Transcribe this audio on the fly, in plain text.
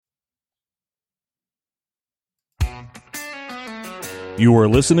You are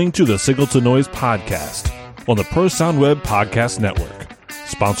listening to the Signal to Noise podcast on the Pro Sound Web Podcast Network,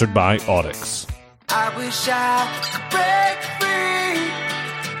 sponsored by Audix. I wish I could break free,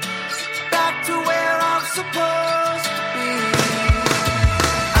 back to where I'm supposed to be.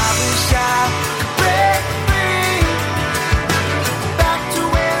 I wish I could break free, back to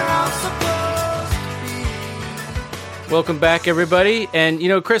where I'm supposed to be. Welcome back, everybody. And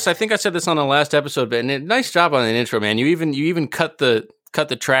Chris, I think I said this on the last episode, but nice job on the intro, man. You even cut the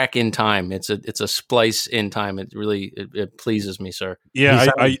track in time. It's a splice in time. It really it pleases me, sir. Yeah,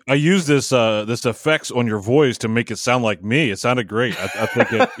 I use this effects on your voice to make it sound like me. It sounded great. I think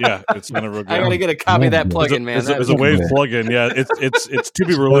it sounded real good. I gotta get a copy of that plugin, man. It's a Wave plugin. Yeah, it's to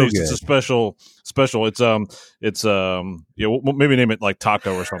be released. It's a special. It's maybe name it like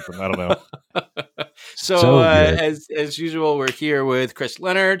Taco or something. I don't know. So as usual, we're here with Chris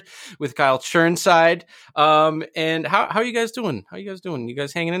Leonard, with Kyle Churnside. And how are you guys doing? You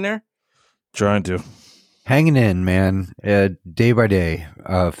guys hanging in there? Trying to. Hanging in, man. Day by day.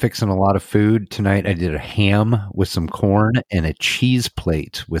 Fixing a lot of food. Tonight I did a ham with some corn and a cheese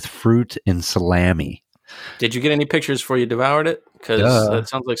plate with fruit and salami. Did you get any pictures before you devoured it? Because that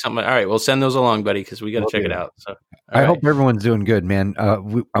sounds like something. All right, well, send those along, buddy, because we got to check it out. So, I hope everyone's doing good, man.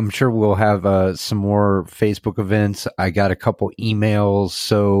 I'm sure we'll have some more Facebook events. I got a couple emails.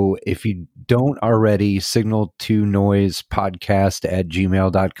 So if you don't already, signal to noise podcast at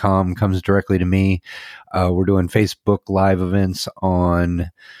gmail.com comes directly to me. We're doing Facebook live events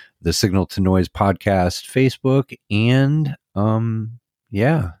on the Signal to Noise podcast Facebook. And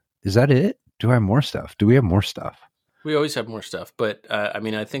is that it? Do I have more stuff? Do we have more stuff? We always have more stuff, but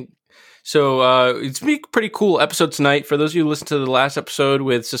I think so. It's been a pretty cool episode tonight. For those of you who listened to the last episode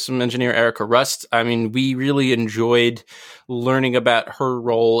with system engineer Erica Rust, we really enjoyed learning about her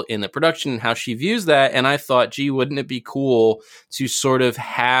role in the production and how she views that. And I thought, gee, wouldn't it be cool to sort of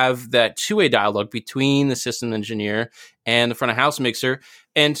have that two-way dialogue between the system engineer and the front of house mixer?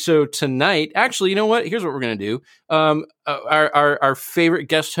 And so tonight, actually, you know what? Here's what we're going to do. Our favorite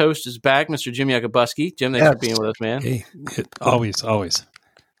guest host is back, Mr. Jim Yakubuski. Jim, thanks for being with us, man. Hey, always.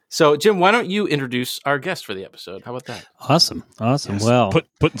 So, Jim, why don't you introduce our guest for the episode? How about that? Awesome. Yes. Well,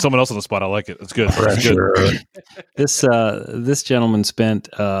 putting someone else on the spot, I like it. It's good. Good. This gentleman spent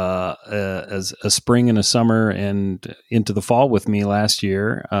as a spring and a summer and into the fall with me last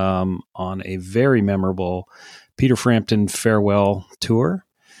year on a very memorable Peter Frampton farewell tour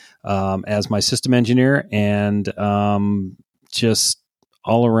as my system engineer, and just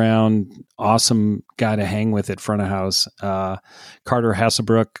all around awesome guy to hang with at front of house. Carter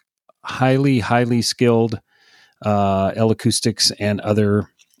Hasselbrook, highly skilled L-acoustics and other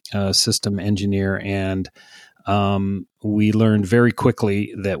system engineer, and we learned very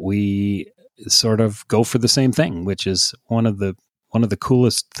quickly that we sort of go for the same thing, which is one of the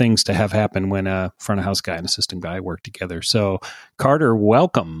coolest things to have happen when a front of house guy and a system guy work together. So, Carter,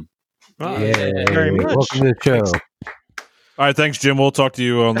 welcome. Very much. Welcome to the show. All right, thanks, Jim. We'll talk to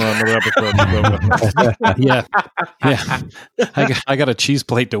you on another episode. Yeah. I got a cheese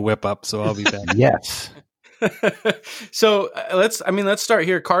plate to whip up, so I'll be back. Yes. So let's start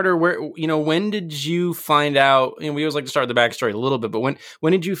here, Carter. When did you find out? We always like to start with the backstory a little bit, but when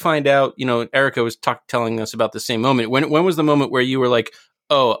did you find out? Erica was telling us about the same moment. When was the moment where you were like,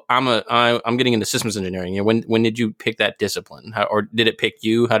 oh, I'm getting into systems engineering? When did you pick that discipline, or did it pick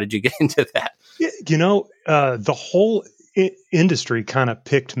you? How did you get into that? The whole industry kind of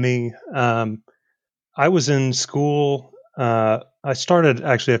picked me. I was in school. I started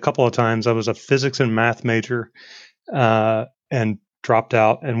actually a couple of times. I was a physics and math major and dropped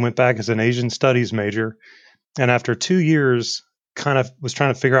out and went back as an Asian studies major. And after 2 years, kind of was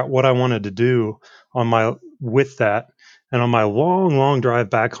trying to figure out what I wanted to do with that. And on my long drive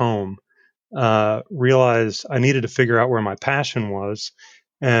back home, realized I needed to figure out where my passion was.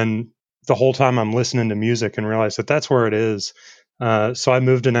 And the whole time I'm listening to music and realized that that's where it is. So I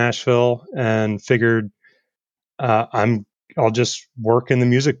moved to Nashville and figured I'll just work in the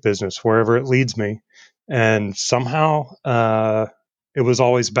music business wherever it leads me. And somehow it was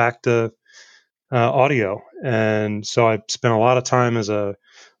always back to audio. And so I spent a lot of time as a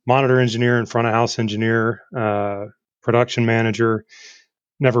monitor engineer and front of house engineer, production manager,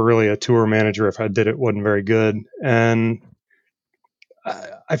 never really a tour manager. If I did, it wasn't very good. And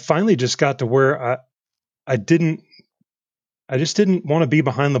I finally just got to where I just didn't want to be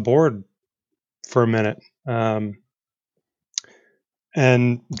behind the board for a minute.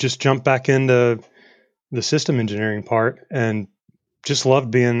 And just jumped back into the system engineering part and just loved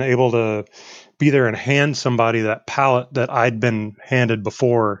being able to be there and hand somebody that palette that I'd been handed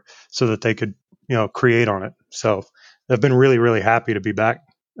before so that they could, create on it. So I've been really, really happy to be back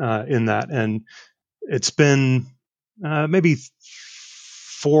in that. And it's been maybe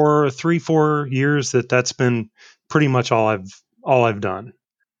 4 years that's been pretty much all I've done.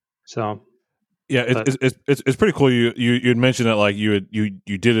 So yeah, it's pretty cool. You had mentioned that like you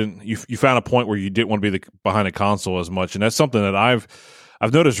found a point where you didn't want to be behind a console as much, and that's something that I've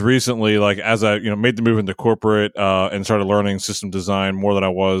noticed recently. Like as I made the move into corporate and started learning system design more than I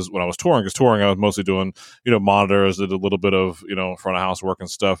was when I was touring. Because touring, I was mostly doing monitors, did a little bit of front of house work and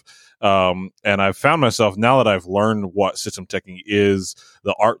stuff. And I've found myself, now that I've learned what system teching is,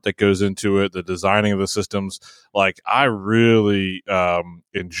 the art that goes into it, the designing of the systems, like I really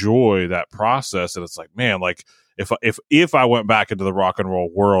enjoy that process. And it's like, man, like if I went back into the rock and roll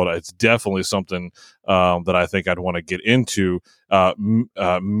world, it's definitely something that I think I'd want to get into,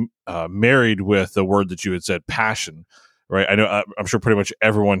 married with the word that you had said, passion. Right. I know, I'm sure pretty much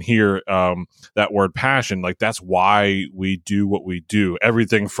everyone here, that word passion, like that's why we do what we do.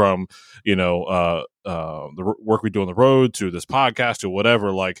 Everything from, the work we do on the road to this podcast to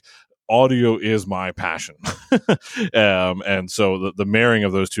whatever, like audio is my passion. And so the marrying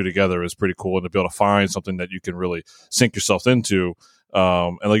of those two together is pretty cool. And to be able to find something that you can really sink yourself into.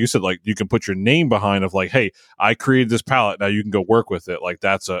 And like you said, like you can put your name behind of like, hey, I created this palette. Now you can go work with it. Like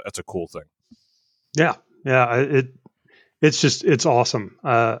that's a cool thing. Yeah. Yeah. It's awesome.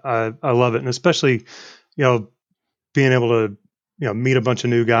 I love it. And especially, being able to, meet a bunch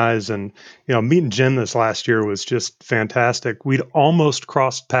of new guys, and, meeting Jim this last year was just fantastic. We'd almost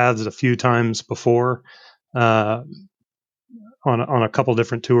crossed paths a few times before, on a couple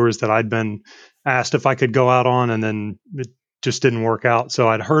different tours that I'd been asked if I could go out on, and then it just didn't work out. So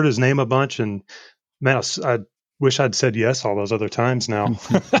I'd heard his name a bunch, and man, I wish I'd said yes all those other times now.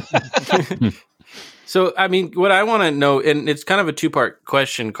 So, I mean, what I want to know, and it's kind of a two-part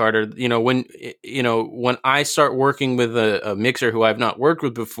question, Carter, when I start working with a mixer who I've not worked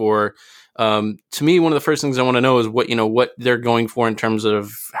with before, to me, one of the first things I want to know is what they're going for in terms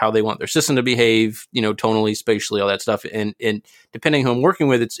of how they want their system to behave, tonally, spatially, all that stuff. And depending who I'm working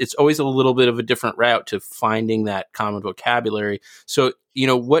with, it's always a little bit of a different route to finding that common vocabulary. So,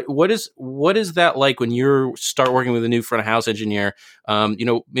 what is that like when you start working with a new front of house engineer?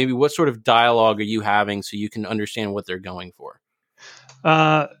 Maybe what sort of dialogue are you having so you can understand what they're going for?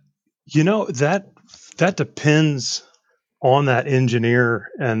 That depends on that engineer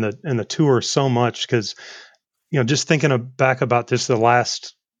and the tour so much, because just thinking back about this the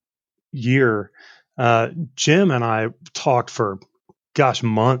last year, Jim and I talked for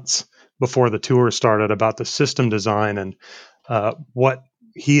months before the tour started about the system design and what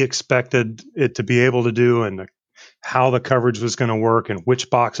he expected it to be able to do, and how the coverage was going to work, and which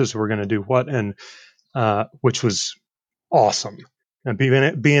boxes were going to do what, and which was awesome. And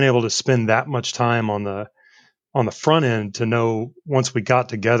being able to spend that much time on the front end to know, once we got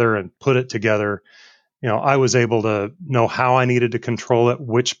together and put it together, I was able to know how I needed to control it,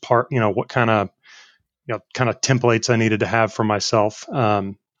 which part, what kind of templates I needed to have for myself.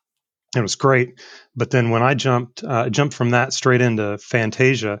 It was great. But then when I jumped from that straight into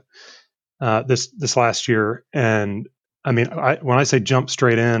Fantasia this last year, and I mean, when I say jump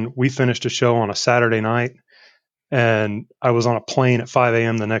straight in, we finished a show on a Saturday night, and I was on a plane at 5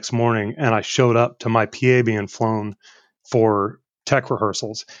 a.m. the next morning, and I showed up to my PA being flown for tech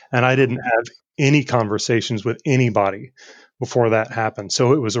rehearsals, and I didn't have any conversations with anybody before that happened.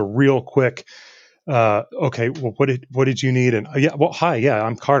 So it was a real quick, okay, well, what did you need? And hi,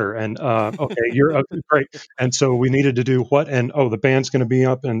 I'm Carter. And okay, you're great. And so we needed to do what? And the band's going to be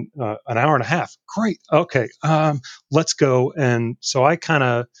up in an hour and a half. Great. Okay, let's go. And so I kind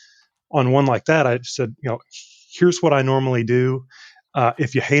of, on one like that, I said, here's what I normally do.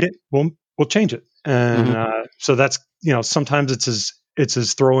 If you hate it, we'll change it. And so that's, sometimes it's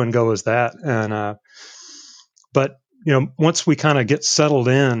as throw and go as that. And but once we kind of get settled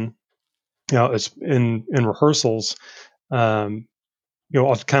in, it's in rehearsals, I'll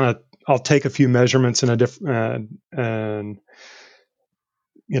take a few measurements in a different, and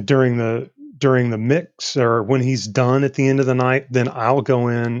during the mix, or when he's done at the end of the night, then I'll go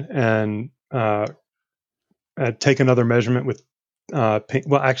in and take another measurement with pink.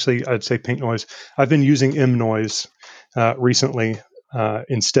 Well, actually, I'd say Pink Noise. I've been using M Noise recently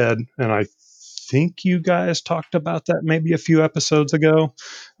instead, and I think you guys talked about that maybe a few episodes ago.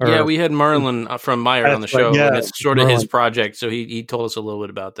 Yeah, we had Marlon from Meyer on the show, right, yeah, and it's sort of Marlon. His project, so he told us a little bit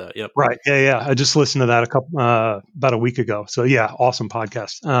about that. Yep. Right. Yeah. I just listened to that about a week ago. So yeah, awesome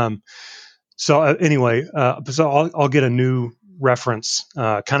podcast. So anyway, so I'll get a new reference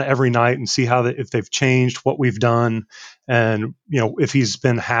kind of every night and see if they've changed, what we've done, And, if he's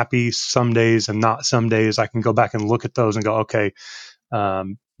been happy some days and not some days, I can go back and look at those and go, okay,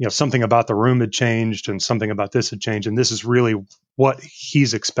 something about the room had changed and something about this had changed. And this is really what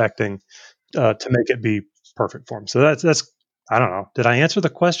he's expecting to make it be perfect for him. So that's, I don't know. Did I answer the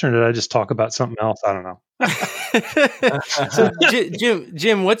question or did I just talk about something else? I don't know. So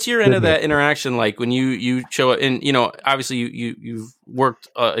Jim, what's your end of that interaction like when you show up? And obviously you've worked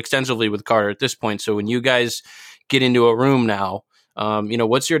extensively with Carter at this point. So when you guys get into a room now,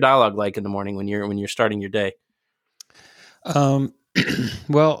 what's your dialogue like in the morning when you're starting your day?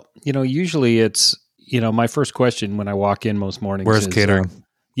 Well, usually it's my first question when I walk in most mornings. Where's catering?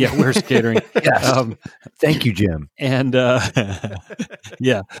 Yeah, where's catering? Yes. Thank you, Jim. And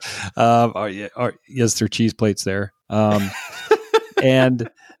yeah, is there cheese plates there? But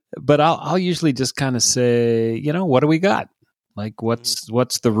I'll usually just kind of say, what do we got? Like,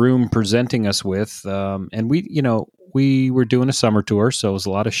 what's the room presenting us with? And we were doing a summer tour, so it was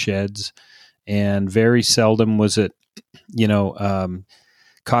a lot of sheds, and very seldom was it,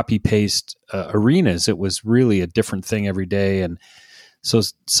 copy paste arenas. It was really a different thing every day, and so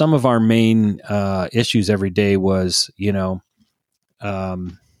some of our main issues every day was, we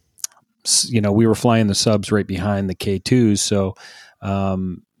were flying the subs right behind the K2s. So,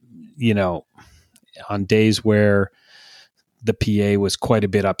 on days where the PA was quite a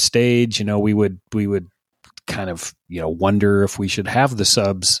bit upstage, we would kind of, wonder if we should have the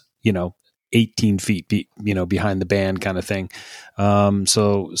subs, 18 feet, behind the band kind of thing.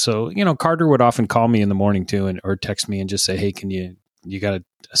 So Carter would often call me in the morning too, or text me and just say, hey, you got a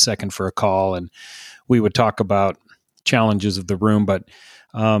second for a call? And we would talk about challenges of the room. But,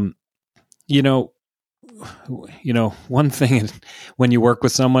 one thing when you work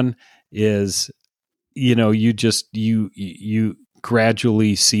with someone is, you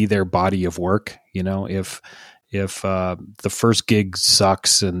gradually see their body of work. If the first gig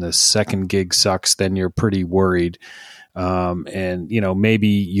sucks and the second gig sucks, then you're pretty worried. And maybe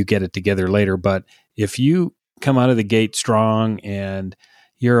you get it together later, but if you come out of the gate strong and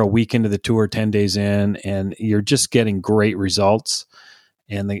you're a week into the tour, 10 days in, and you're just getting great results,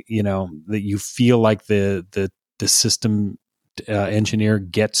 and that you feel like the system engineer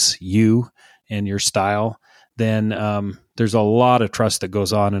gets you and your style, then there's a lot of trust that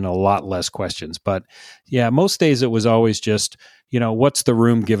goes on and a lot less questions. But yeah, most days it was always just, what's the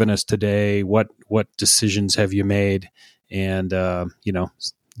room given us today? What decisions have you made? And,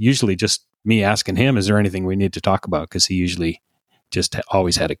 usually just me asking him, is there anything we need to talk about? Because he usually just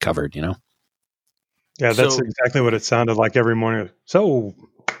always had it covered, Yeah, that's exactly what it sounded like every morning. So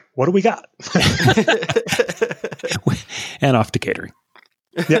what do we got? And off to catering.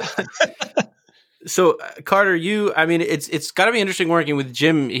 Yeah. So Carter, it's got to be interesting working with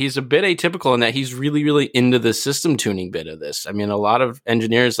Jim. He's a bit atypical in that he's really, really into the system tuning bit of this. I mean, a lot of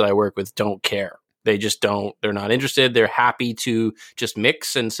engineers that I work with don't care. They just don't. They're not interested. They're happy to just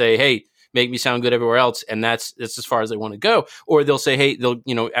mix and say, hey, make me sound good everywhere else. And that's as far as they want to go. Or they'll say, hey, they'll,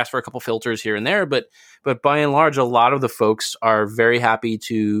 ask for a couple filters here and there. But by and large, a lot of the folks are very happy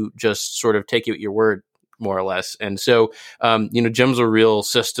to just sort of take you at your word, more or less. And so, Jim's a real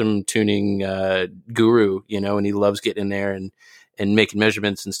system tuning guru, and he loves getting in there and making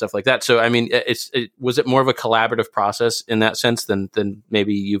measurements and stuff like that. So, I mean, was it more of a collaborative process in that sense than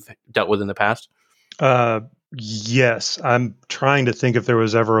maybe you've dealt with in the past? Yes. I'm trying to think if there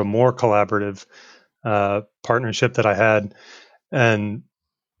was ever a more collaborative partnership that I had. And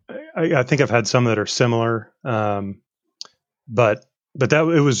I think I've had some that are similar. But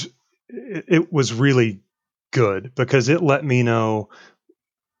that it was really good because it let me know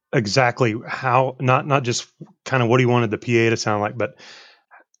exactly how, not just kind of what he wanted the PA to sound like, but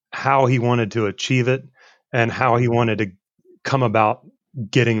how he wanted to achieve it and how he wanted to come about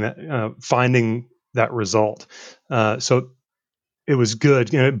getting that, finding that result. So it was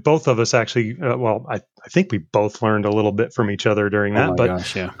good. Both of us actually, I think we both learned a little bit from each other during that,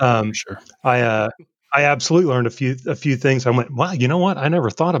 Gosh, yeah, sure. I absolutely learned a few things. I went, wow, you know what? I never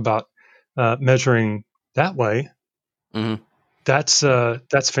thought about measuring that way. Mm-hmm.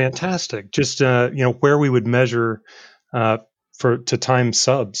 That's fantastic. Just where we would measure to time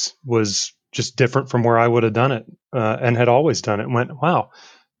subs was just different from where I would have done it and had always done it. And went, wow,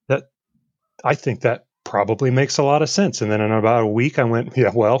 I think that probably makes a lot of sense. And then in about a week, I went, yeah,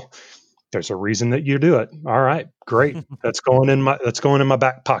 well, there's a reason that you do it. All right, great. That's going in my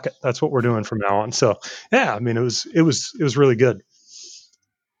back pocket. That's what we're doing from now on. So yeah, I mean, it was really good.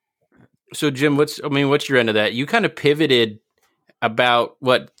 So Jim, what's your end of that? You kind of pivoted about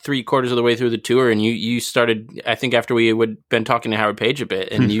 3/4 of the way through the tour, and you started, I think, after we had been talking to Howard Page a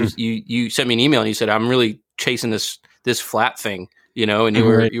bit, and you sent me an email and you said, I'm really chasing this this flat thing, and you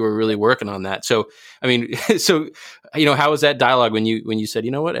were really working on that. So, I mean, how was that dialogue when you said,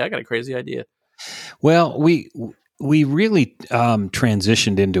 you know what, I got a crazy idea? Well, we really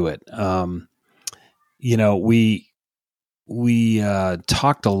transitioned into it. We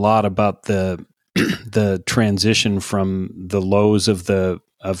talked a lot about the transition from the lows of the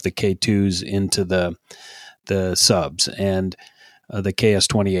K2s into the subs and the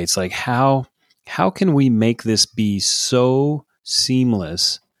KS-28s. Like how can we make this be so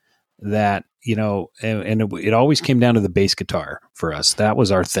seamless that, and it always came down to the bass guitar for us. That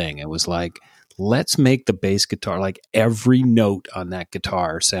was our thing. It was like, let's make the bass guitar, like every note on that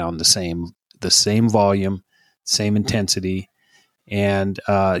guitar sound the same volume, same intensity. And,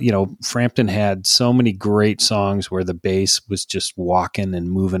 Frampton had so many great songs where the bass was just walking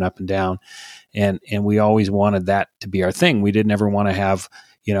and moving up and down. And we always wanted that to be our thing. We didn't ever want to have,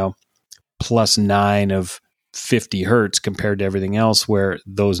 +9 of 50 hertz compared to everything else where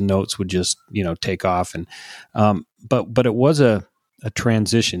those notes would just, take off. And, but it was a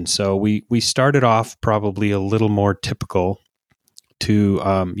transition. So we started off probably a little more typical to,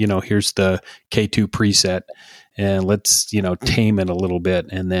 here's the K2 preset and let's, tame it a little bit.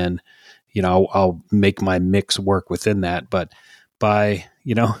 And then, I'll make my mix work within that. But by,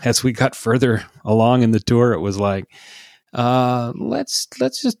 as we got further along in the tour, it was like, let's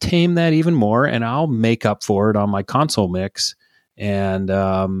just tame that even more and I'll make up for it on my console mix. And,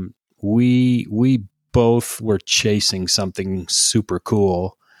 we both were chasing something super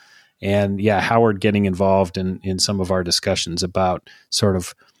cool. And yeah, Howard getting involved in some of our discussions about sort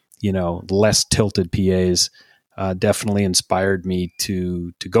of, less tilted PAs, definitely inspired me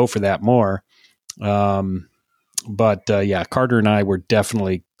to go for that more. But Carter and I were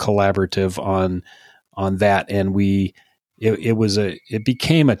definitely collaborative on that. And it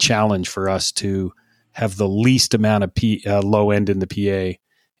became a challenge for us to have the least amount of low end in the PA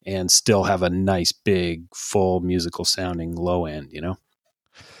and still have a nice, big, full musical sounding low end,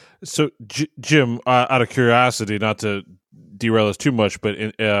 So, Jim, out of curiosity, not to derail us too much, but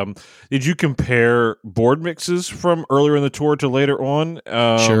did you compare board mixes from earlier in the tour to later on?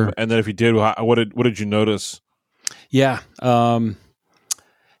 Sure. And then if you did, what did you notice? Yeah.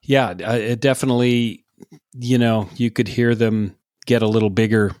 It definitely, you could hear them get a little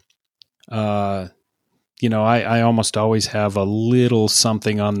bigger. I almost always have a little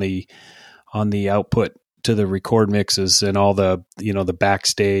something on the output to the record mixes and all the, the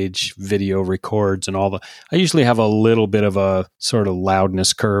backstage video records and I usually have a little bit of a sort of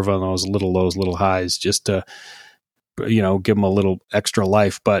loudness curve on those little lows, little highs, just to, give them a little extra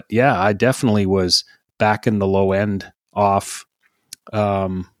life. But yeah, I definitely was backing the low end off,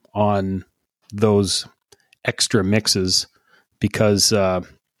 on those extra mixes because,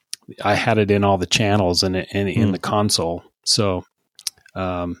 I had it in all the channels and in the console. So,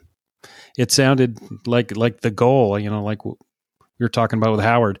 it sounded like the goal, like we were talking about with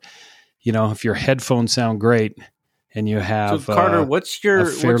Howard, if your headphones sound great and you have so Carter, what's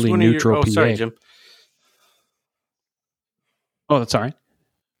fairly neutral PA. Sorry, Jim. Oh, that's all right.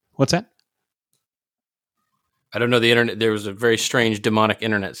 What's that? I don't know the internet. There was a very strange demonic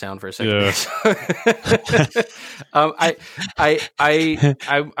internet sound for a second. Yeah. I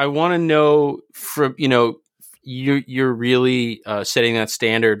want to know from, you're really setting that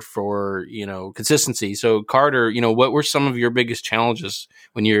standard for, consistency. So Carter, what were some of your biggest challenges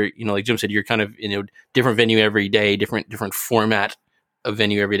when you're, like Jim said, you're kind of, different venue every day, different format of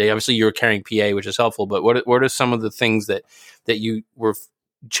venue every day. Obviously you're carrying PA, which is helpful, but what are some of the things that you were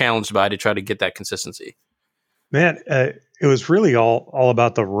challenged by to try to get that consistency? Man, it was really all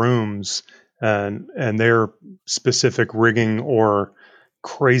about the rooms and their specific rigging or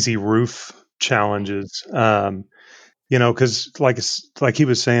crazy roof challenges. Because like he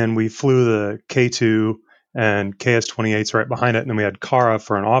was saying, we flew the K2 and KS-28s right behind it, and then we had Kara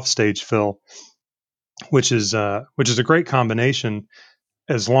for an offstage fill, which is a great combination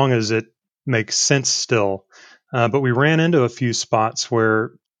as long as it makes sense still. But we ran into a few spots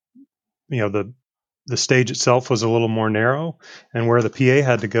where the stage itself was a little more narrow, and where the PA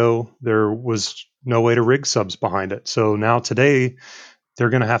had to go, there was no way to rig subs behind it. So now today, they're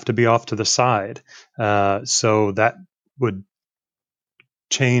going to have to be off to the side. So that would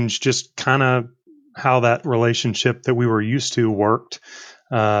change just kind of how that relationship that we were used to worked.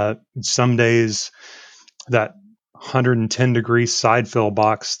 Some days that 110 degree side fill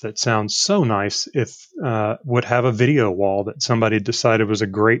box that sounds so nice would have a video wall that somebody decided was a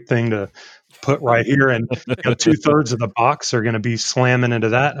great thing to put right here, and 2/3 of the box are going to be slamming into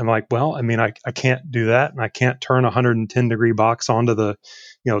that. And I'm like, well, I mean, I can't do that, and I can't turn a 110 degree box onto the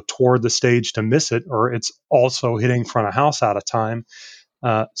toward the stage to miss it, or it's also hitting front of house out of time.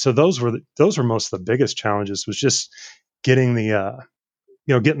 So those were most of the biggest challenges, was just getting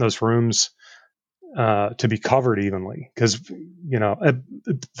getting those rooms to be covered evenly, because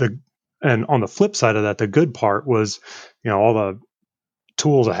and on the flip side of that, the good part was all the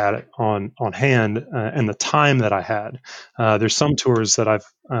tools I had on hand, and the time that I had. There's some tours that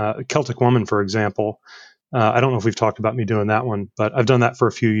Celtic Woman, for example. I don't know if we've talked about me doing that one, but I've done that for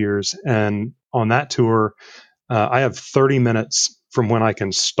a few years. And on that tour, I have 30 minutes from when I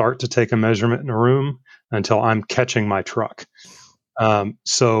can start to take a measurement in a room until I'm catching my truck.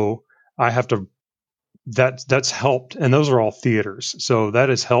 So I have to, that's helped. And those are all theaters. So that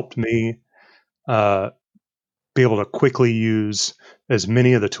has helped me be able to quickly use as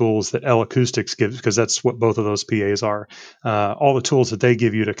many of the tools that L Acoustics gives, because that's what both of those PAs are. All the tools that they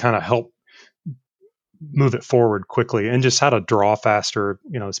give you to kind of help move it forward quickly, and just how to draw faster,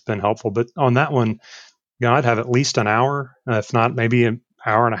 it's been helpful. But on that one, I'd have at least an hour, if not maybe an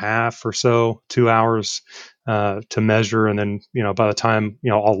hour and a half or so, 2 hours to measure. And then, by the time,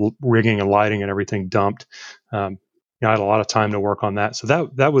 all rigging and lighting and everything dumped, I had a lot of time to work on that. So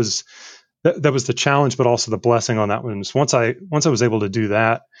that was the challenge, but also the blessing on that one. Was once I was able to do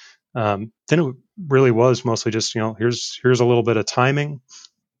that, then it really was mostly just, here's a little bit of timing,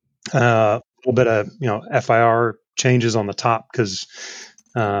 a little bit of, FIR changes on the top, because,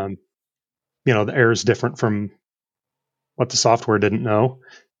 the air is different from what the software didn't know,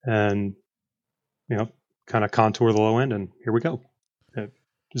 and, kind of contour the low end, and here we go.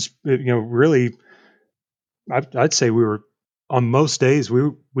 Really, I'd say we were, on most days,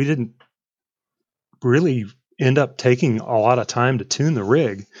 we didn't really end up taking a lot of time to tune the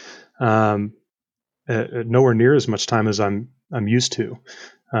rig, nowhere near as much time as I'm used to,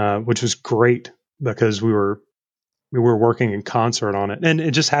 which was great, because we were working in concert on it,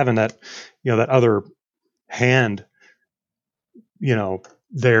 and just having that, that other hand,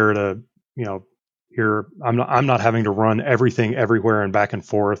 there to, here, I'm not having to run everything everywhere and back and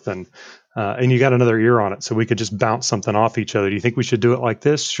forth, and you got another ear on it, so we could just bounce something off each other. Do you think we should do it like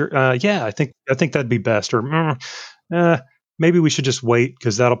this? Sure. Yeah, I think that'd be best. Or maybe we should just wait,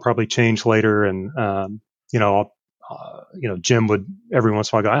 because that'll probably change later. And Jim would every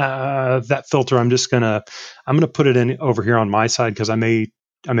once in a while go, that filter, I'm gonna put it in over here on my side, because I may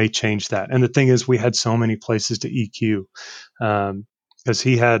change that. And the thing is, we had so many places to EQ, because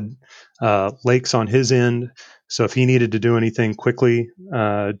he had lakes on his end. So if he needed to do anything quickly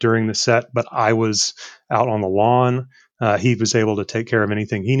during the set, but I was out on the lawn, he was able to take care of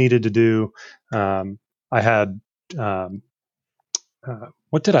anything he needed to do. I had,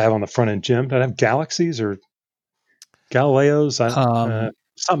 what did I have on the front end, Jim? Did I have Galaxies or Galileos?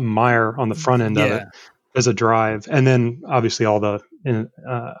 Something Meyer on the front end of it as a drive. And then obviously all the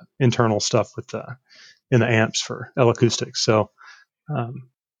internal stuff in the amps for L Acoustics. So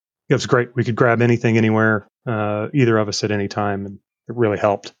it was great. We could grab anything, anywhere, either of us at any time, and it really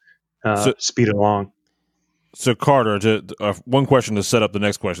helped speed it along. So Carter, one question to set up the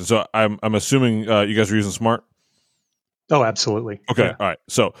next question. So I'm assuming you guys are using Smart. Oh, absolutely. Okay, yeah. All right.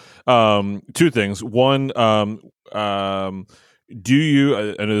 So two things. One, do you?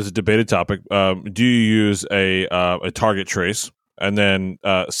 And it is a debated topic. Do you use a target trace? And then,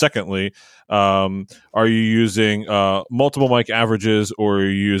 secondly, are you using multiple mic averages, or are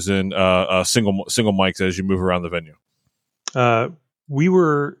you using single mics as you move around the venue? We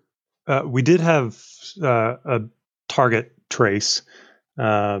did have a target trace,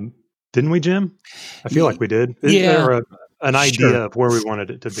 didn't we, Jim? I feel like we did. Yeah, or an idea of where we wanted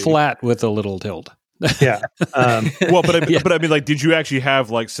it to be. Flat with a little tilt. Yeah. Well, but I mean, like, did you actually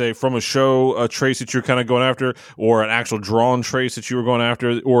have, like, say, from a show, a trace that you're kind of going after, or an actual drawn trace that you were going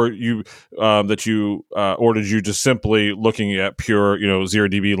after, or or did you just simply looking at pure, 0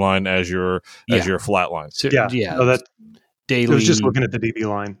 dB line as your flat line? So, yeah. No, that daily. It was just looking at the dB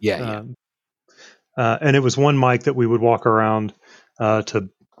line. Yeah. And it was one mic that we would walk around to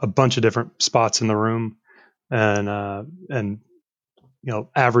a bunch of different spots in the room, and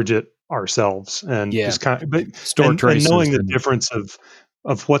average it ourselves, and just kind of, but and knowing the difference of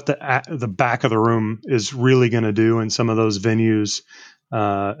what the back of the room is really going to do in some of those venues,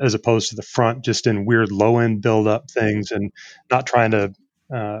 as opposed to the front, just in weird low end build up things, and not trying to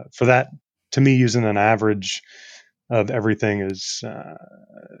for that, to me, using an average of everything is a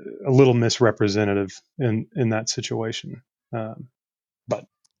little misrepresentative in that situation. But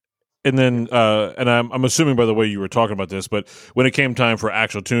And then, and I'm assuming by the way you were talking about this, but when it came time for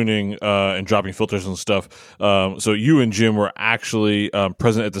actual tuning and dropping filters and stuff, so you and Jim were actually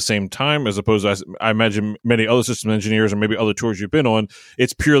present at the same time, as opposed to, I imagine, many other system engineers or maybe other tours you've been on.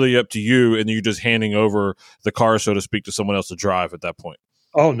 It's purely up to you, and you're just handing over the car, so to speak, to someone else to drive at that point.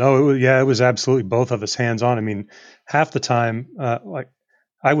 Oh no, it was absolutely both of us hands on. I mean, half the time,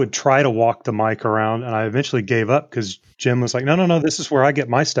 I would try to walk the mic around, and I eventually gave up because Jim was like, no, this is where I get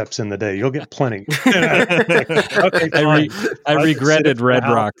my steps in the day. You'll get plenty. Okay, I regretted Red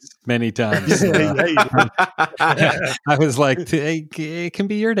Rocks many times. Yeah. I was like, hey, it can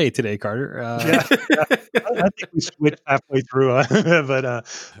be your day today, Carter. I think we switched halfway through, but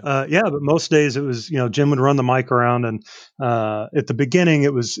most days it was, Jim would run the mic around, and at the beginning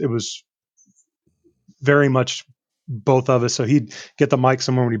it was very much both of us. So he'd get the mic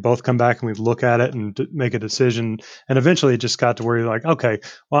somewhere when we both come back and we'd look at it and make a decision. And eventually it just got to where you're like, okay,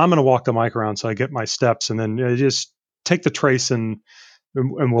 well, I'm going to walk the mic around so I get my steps, and then just take the trace and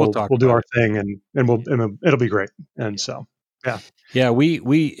we'll do our thing, and it'll be great. And so, yeah. Yeah,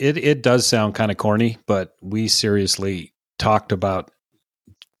 it does sound kind of corny, but we seriously talked about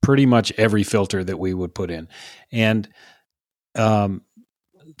pretty much every filter that we would put in. And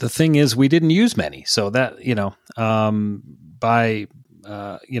the thing is, we didn't use many. So that, by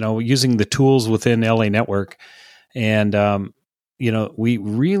using the tools within LA Network, and we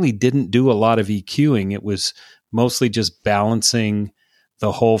really didn't do a lot of EQing. It was mostly just balancing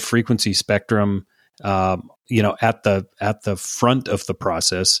the whole frequency spectrum at the front of the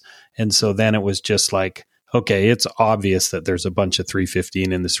process. And so then it was just like, okay, it's obvious that there's a bunch of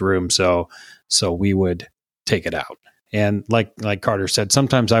 315 in this room. So we would take it out. And like Carter said,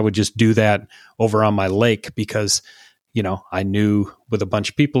 sometimes I would just do that over on my lake because, I knew with a bunch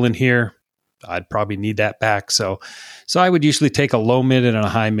of people in here, I'd probably need that back. So I would usually take a low mid and a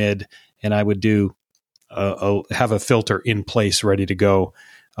high mid, and I would do have a filter in place ready to go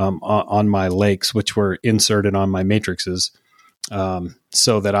on my lakes, which were inserted on my matrices,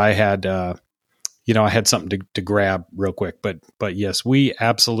 so that I had, I had something to grab real quick. But yes, we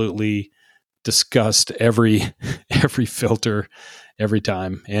absolutely discussed every filter every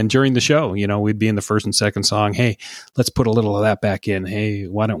time. And during the show, we'd be in the first and second song. Hey, let's put a little of that back in. Hey,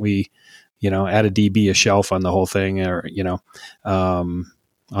 why don't we, add a dB, a shelf on the whole thing, or,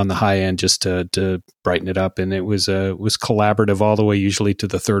 on the high end just to brighten it up. And it was collaborative all the way, usually to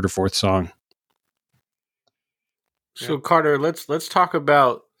the third or fourth song. So Carter, let's talk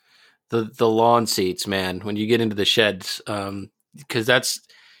about the lawn seats, man, when you get into the sheds. Because that's,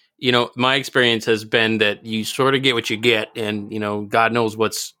 my experience has been that you sort of get what you get, and, God knows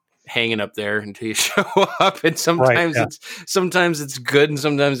what's hanging up there until you show up. And sometimes it's good and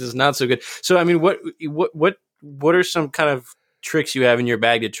sometimes it's not so good. So, I mean, what are some kind of tricks you have in your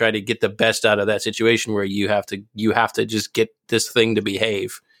bag to try to get the best out of that situation where you have to just get this thing to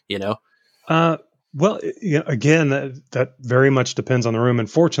behave, Well, again, that very much depends on the room. And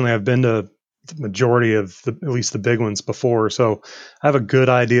fortunately, I've been to the majority of at least the big ones before, so I have a good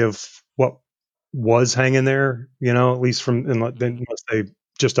idea of what was hanging there. At least unless they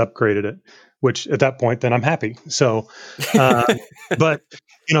just upgraded it, which at that point, then I'm happy. So, but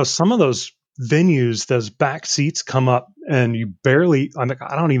some of those venues, those back seats come up, and you barely. I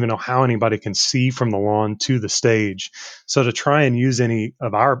don't even know how anybody can see from the lawn to the stage. So to try and use any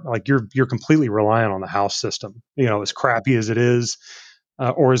of our, you're completely reliant on the house system. As crappy as it is.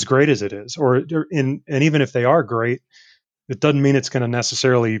 Or as great as it is, and even if they are great, it doesn't mean it's going to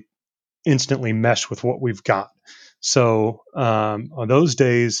necessarily instantly mesh with what we've got. So on those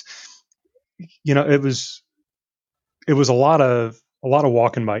days, it was a lot of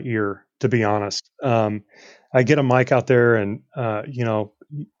walking by ear, to be honest. I get a mic out there, and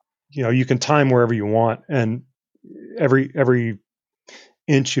you can time wherever you want, and every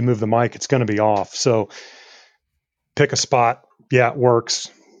inch you move the mic, it's going to be off. So pick a spot. Yeah, it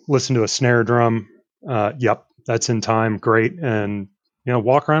works. Listen to a snare drum. Yep, that's in time. Great. And,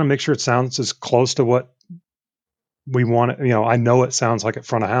 walk around and make sure it sounds as close to what we want it. I know it sounds like at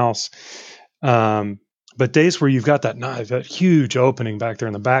front of house. But days where you've got that huge opening back there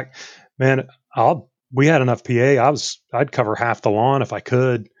in the back, man, we had enough PA. I'd cover half the lawn if I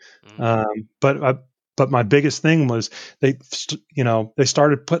could. But my biggest thing was they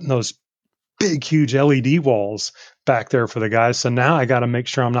started putting those big, huge LED walls back there for the guys. So now I got to make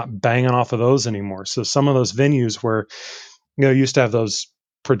sure I'm not banging off of those anymore. So some of those venues where, used to have those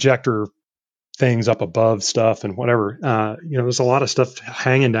projector things up above stuff and whatever, there's a lot of stuff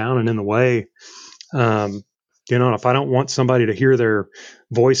hanging down and in the way. And if I don't want somebody to hear their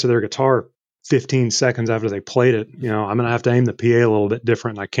voice or their guitar 15 seconds after they played it. You know, I'm going to have to aim the PA a little bit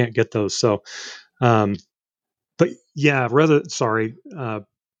different, and I can't get those. So, but yeah, rather than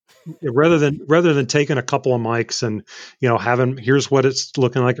taking a couple of mics and, you know, having, here's what it's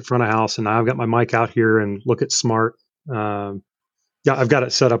looking like in front of house, and now I've got my mic out here and look at Smart. Yeah, I've got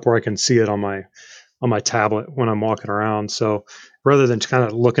it set up where I can see it on my tablet when I'm walking around. So rather than kind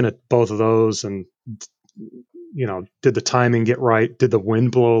of looking at both of those and, you know, did the timing get right? Did the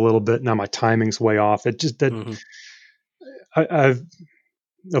wind blow a little bit? Now my timing's way off. It just that I've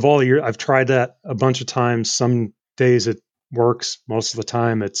of all the years I've tried that a bunch of times. Some days it works. Most of the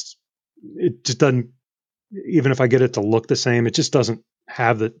time it just doesn't. Even if I get it to look the same, it just doesn't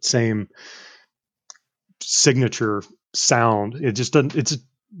have the same signature sound. It just doesn't. It just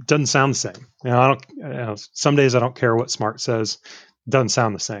doesn't sound the same. You know, I don't. You know, some days I don't care what Smart says. It doesn't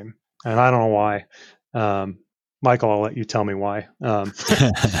sound the same, and I don't know why. Michael, I'll let you tell me why.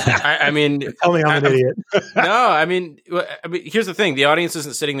 I mean, tell me I'm an idiot. No, I mean, here's the thing: the audience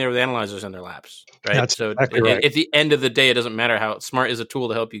isn't sitting there with analyzers in their laps, right? That's so exactly right. At the end of the day, it doesn't matter how Smart is a tool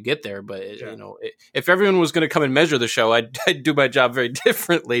to help you get there. But you know, if everyone was going to come and measure the show, I'd do my job very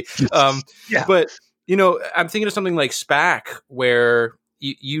differently. But you know, I'm thinking of something like SPAC, where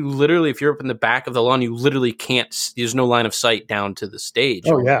you literally, if you're up in the back of the lawn, you literally can't. There's no line of sight down to the stage.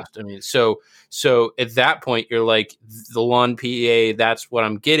 Oh, almost. I mean, so at that point, you're like, the lawn PA. That's what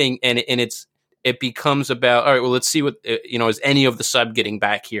I'm getting, and it becomes about, all right. Well, let's see what you know, is any of the sub getting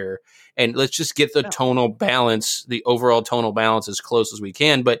back here, and let's just get the tonal balance, the overall tonal balance, as close as we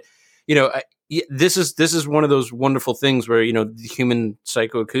can. But you know, this is one of those wonderful things where, you know, the human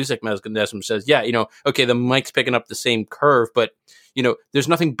psychoacoustic mechanism says, yeah, you know, okay, the mic's picking up the same curve, but you know, there's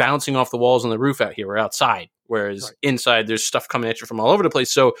nothing bouncing off the walls on the roof out here. We're outside, whereas inside there's stuff coming at you from all over the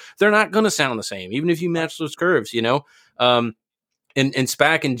place. So they're not going to sound the same, even if you match those curves, you know? And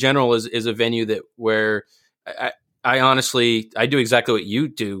SPAC in general is a venue that where I honestly, I do exactly what you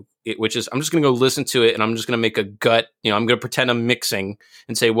do, which is I'm just going to go listen to it and I'm just going to make a gut, you know, I'm going to pretend I'm mixing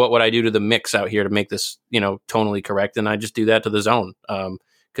and say, what would I do to the mix out here to make this, you know, tonally correct? And I just do that to the zone.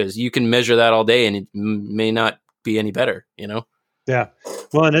 Cause you can measure that all day and it may not be any better, you know? Yeah.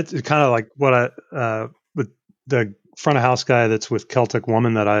 Well, and it's kind of like what with the front of house guy that's with Celtic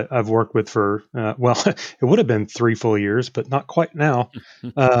Woman that I've worked with for, well, it would have been 3 full years, but not quite now.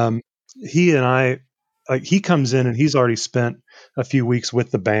 He and I, like, he comes in and he's already spent a few weeks with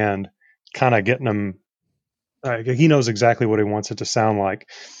the band, kind of getting them. He knows exactly what he wants it to sound like.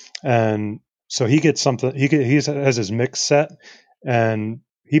 And so he gets something, he has his mix set, and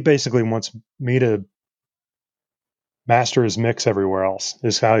he basically wants me to master his mix everywhere else,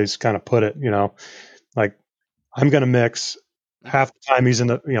 is how he's kind of put it, you know, like, I'm going to mix half the time he's in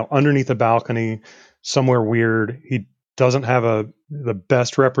the, you know, underneath the balcony somewhere weird. He doesn't have the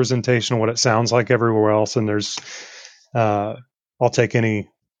best representation of what it sounds like everywhere else. And there's, I'll take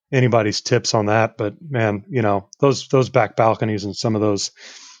anybody's tips on that, but man, you know, those back balconies and some of those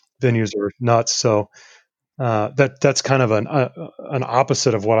venues are nuts. So, that's kind of an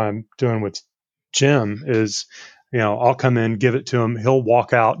opposite of what I'm doing with Jim is, you know, I'll come in, give it to him. He'll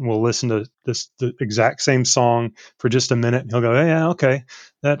walk out and we'll listen to the exact same song for just a minute. And he'll go, yeah, okay.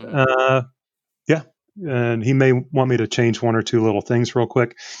 Yeah. And he may want me to change 1 or 2 little things real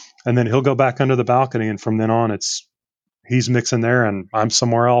quick. And then he'll go back under the balcony. And from then on, he's mixing there and I'm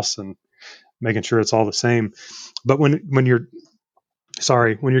somewhere else and making sure it's all the same. But when you're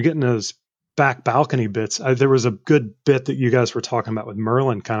getting those back balcony bits, there was a good bit that you guys were talking about with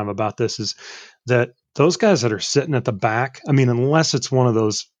Merlin kind of about this, is that those guys that are sitting at the back, I mean, unless it's one of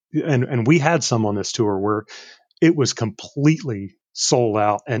those, and we had some on this tour where it was completely sold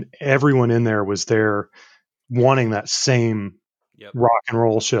out and everyone in there was there wanting that same rock and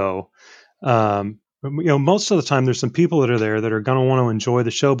roll show. You know, most of the time there's some people that are there that are going to want to enjoy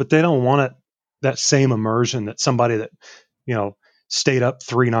the show, but they don't want that same immersion that somebody that, you know, stayed up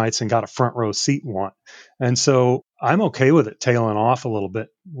 3 nights and got a front row seat want. And so I'm okay with it tailing off a little bit,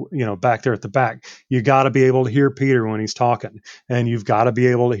 you know, back there at the back. You got to be able to hear Peter when he's talking, and you've got to be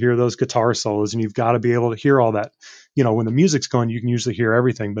able to hear those guitar solos, and you've got to be able to hear all that. You know, when the music's going, you can usually hear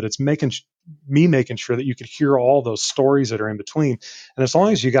everything, but it's making sure that you can hear all those stories that are in between. And as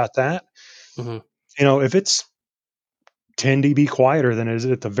long as you got that, you know, if it's 10 dB quieter than it is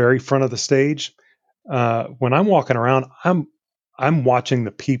at the very front of the stage, when I'm walking around, I'm watching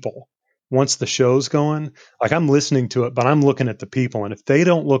the people. Once the show's going, like, I'm listening to it, but I'm looking at the people. And if they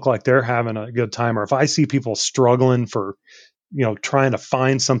don't look like they're having a good time, or if I see people struggling for, you know, trying to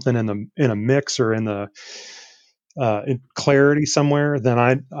find something in a mix or in the clarity somewhere, then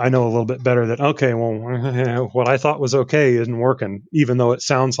I know a little bit better that, okay, well, what I thought was okay isn't working, even though it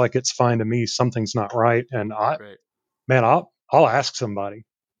sounds like it's fine to me. Something's not right, and Right. man, I'll ask somebody.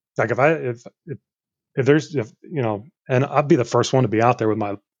 Like if there's and I'll be the first one to be out there with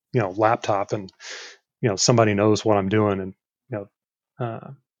my laptop, and somebody knows what I'm doing, and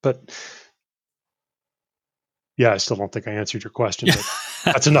but yeah, I still don't think I answered your question, but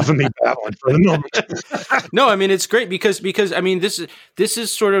that's enough of me babbling for the moment. No, I mean, it's great because I mean, this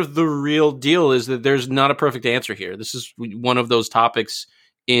is sort of the real deal, is that there's not a perfect answer here. This is one of those topics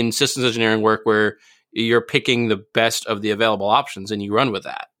in systems engineering work where you're picking the best of the available options and you run with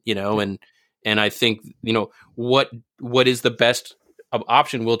that, and I think, what is the best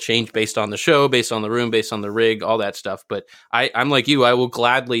option will change based on the show, based on the room, based on the rig, all that stuff. But I'm like you, I will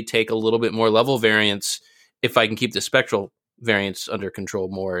gladly take a little bit more level variance if I can keep the spectral variance under control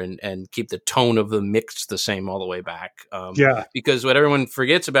more and keep the tone of the mix the same all the way back. Because what everyone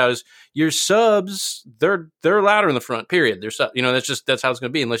forgets about is your subs, they're louder in the front, period. They're that's how it's going to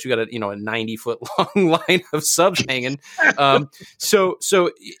be, unless you got a 90-foot long line of subs hanging. So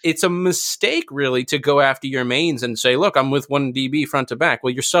it's a mistake really to go after your mains and say, look, I'm with 1 dB front to back.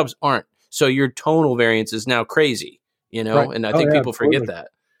 Well, your subs aren't. So your tonal variance is now crazy, Right. and I think people forget that.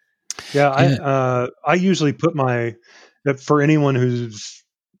 Yeah, I usually put for anyone who's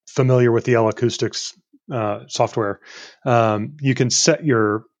familiar with the L Acoustics software, you can set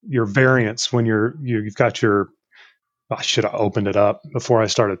your variance when you've got your. I should have opened it up before I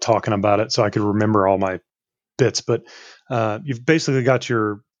started talking about it so I could remember all my bits. But you've basically got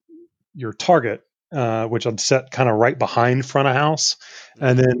your target, which I'd set kind of right behind front of house,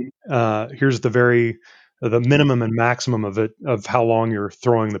 and then here's the minimum and maximum of how long you're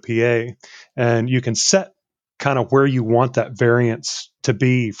throwing the PA, and you can set kind of where you want that variance to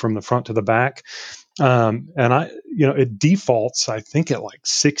be from the front to the back. And it defaults, I think, at like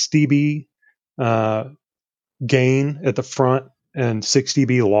 6 dB gain at the front and 6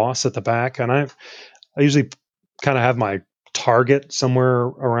 dB loss at the back. And I usually kind of have my target somewhere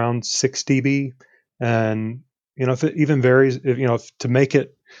around 6 dB. And if it even varies, to make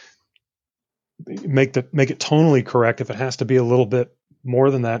it tonally correct, if it has to be a little bit more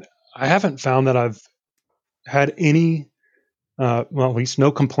than that, I haven't found that I've had any, at least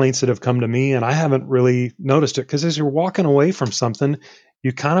no complaints that have come to me, and I haven't really noticed it, because as you're walking away from something,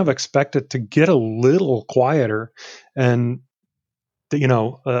 you kind of expect it to get a little quieter, and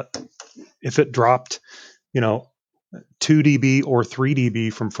if it dropped, 2 dB or 3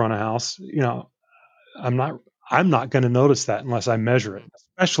 dB from front of house, I'm not going to notice that unless I measure it,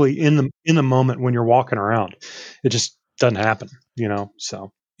 especially in the moment when you're walking around. It just doesn't happen,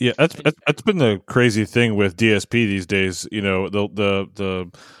 so. Yeah, that's been the crazy thing with DSP these days.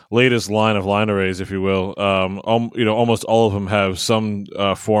 The latest line of line arrays, if you will. Almost all of them have some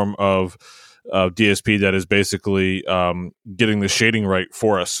form of DSP that is basically getting the shading right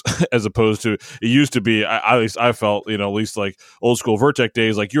for us, as opposed to, it used to be, at least I felt, at least like old school Vertec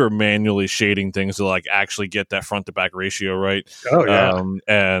days, like you were manually shading things to like actually get that front to back ratio right. Oh yeah.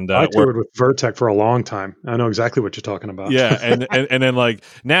 I toured with Vertec for a long time. I know exactly what you're talking about. Yeah, and then like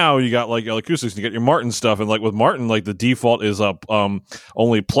now you got like acoustics, you get your Martin stuff, and like with Martin, like the default is up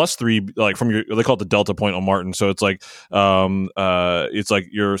only +3, like from they call it the delta point on Martin. So it's like it's like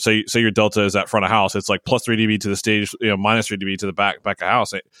your say your delta is at front of house, it's like +3 dB to the stage, -3 dB to the back of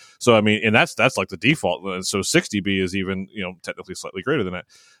house. So I mean, and that's like the default. So 6 dB is even technically slightly greater than that.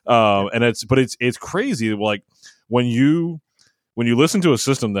 And it's crazy. Like when you listen to a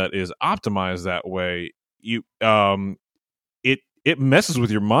system that is optimized that way, it messes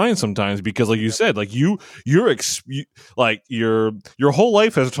with your mind sometimes, because like you said, like your whole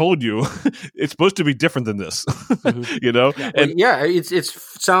life has told you it's supposed to be different than this. Mm-hmm.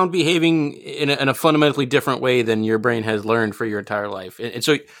 It's sound behaving in a fundamentally different way than your brain has learned for your entire life. And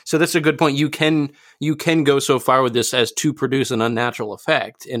so that's a good point. You can go so far with this as to produce an unnatural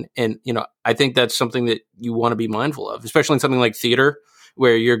effect. And I think that's something that you want to be mindful of, especially in something like theater,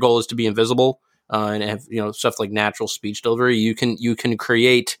 where your goal is to be invisible. And have stuff like natural speech delivery, you can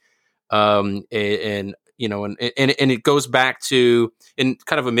create, and it goes back to, in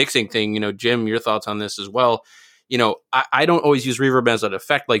kind of a mixing thing. Jim, your thoughts on this as well. I don't always use reverb as an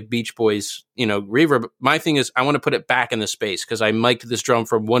effect like Beach Boys. Reverb. My thing is I want to put it back in the space, because I mic'd this drum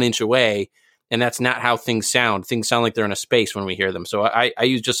from 1 inch away, and that's not how things sound. Things sound like they're in a space when we hear them. So I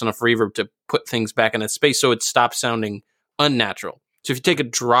use just enough reverb to put things back in a space so it stops sounding unnatural. So if you take a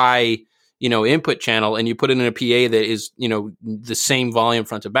dry input channel and you put it in a PA that is, the same volume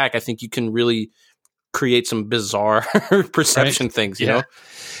front to back, I think you can really create some bizarre perception things, you know?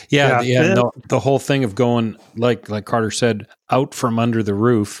 Yeah. Yeah. The whole thing of going, like Carter said, out from under the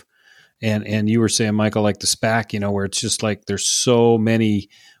roof. And you were saying, Michael, like the SPAC, you know, where it's just like there's so many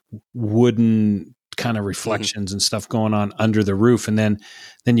wooden kind of reflections and stuff going on under the roof. And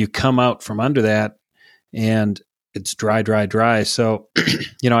then you come out from under that and it's dry. So,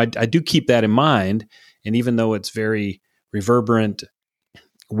 you know, I do keep that in mind. And even though it's very reverberant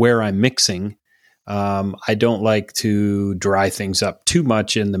where I'm mixing, I don't like to dry things up too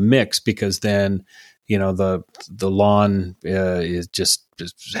much in the mix, because then, you know, the lawn is just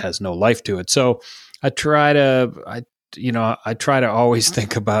has no life to it. So I try to always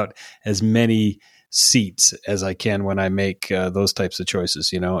think about as many seats as I can when I make those types of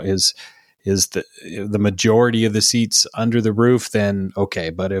choices. You know, is the majority of the seats under the roof, then okay.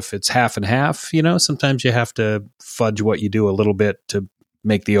 But if it's half and half, you know, sometimes you have to fudge what you do a little bit to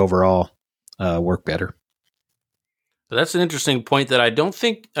make the overall work better. That's an interesting point that I don't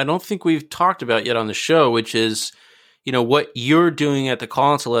think we've talked about yet on the show, which is, you know, what you're doing at the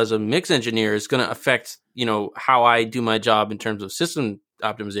console as a mix engineer is going to affect, you know, how I do my job in terms of system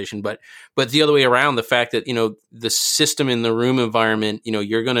optimization, but the other way around, the fact that, you know, the system in the room environment, you know,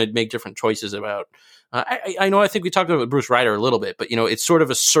 you're going to make different choices about. I know, I think we talked about Bruce Ryder a little bit, but, you know, it's sort of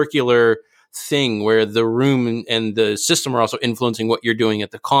a circular thing where the room and the system are also influencing what you're doing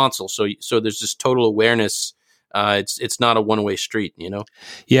at the console. So there's this total awareness. It's not a one-way street, you know?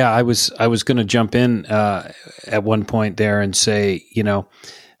 Yeah, I was going to jump in at one point there and say,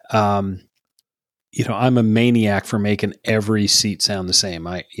 I'm a maniac for making every seat sound the same.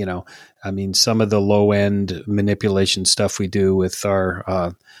 Some of the low end manipulation stuff we do with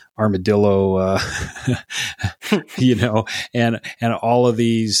our armadillo, and all of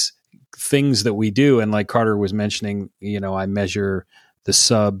these things that we do. And like Carter was mentioning, I measure the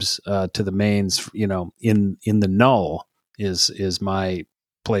subs to the mains, in the null is my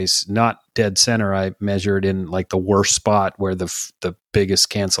place, not dead center. I measure it in like the worst spot where the biggest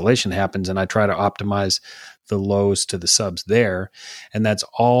cancellation happens, and I try to optimize the lows to the subs there. And that's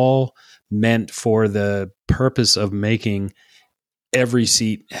all meant for the purpose of making every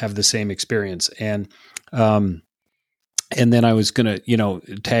seat have the same experience. And then I was going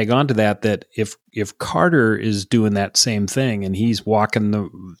to, tag on to that if Carter is doing that same thing and he's walking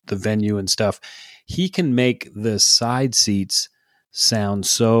the venue and stuff, he can make the side seats sound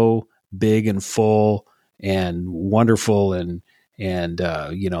so big and full and wonderful and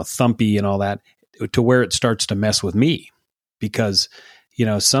thumpy and all that, to where it starts to mess with me, because,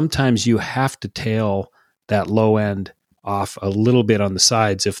 sometimes you have to tail that low end off a little bit on the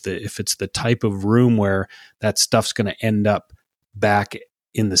sides if it's the type of room where that stuff's going to end up back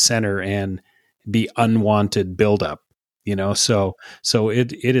in the center and be unwanted buildup. So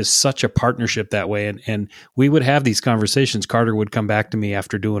it is such a partnership that way. And we would have these conversations. Carter would come back to me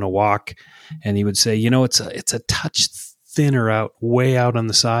after doing a walk and he would say, it's a touch thinner way out on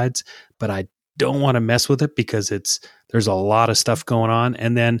the sides, but I don't want to mess with it because there's a lot of stuff going on.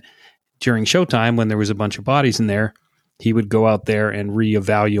 And then during showtime, when there was a bunch of bodies in there, he would go out there and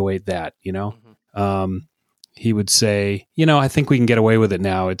reevaluate that, he would say, I think we can get away with it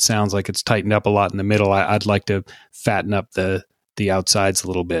now. It sounds like it's tightened up a lot in the middle. I'd like to fatten up the outsides a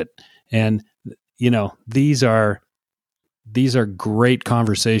little bit. And, these are great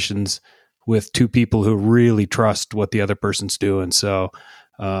conversations with two people who really trust what the other person's doing. So,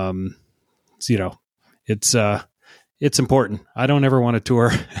 it's important. I don't ever want to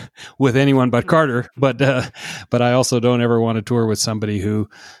tour with anyone but Carter, but I also don't ever want to tour with somebody who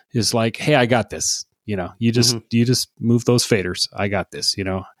is like, "Hey, I got this." You just move those faders. I got this.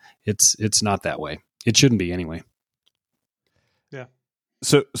 It's not that way. It shouldn't be anyway. Yeah.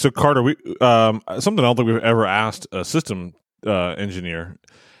 So Carter, we something I don't think we've ever asked a system engineer.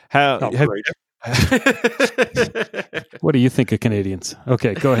 What do you think of Canadians?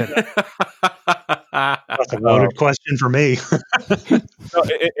 Okay, go ahead. That's a loaded question for me.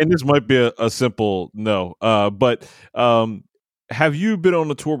 And this might be a simple no, but have you been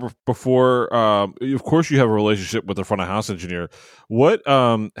on a tour before? Of course, you have a relationship with the front of house engineer. What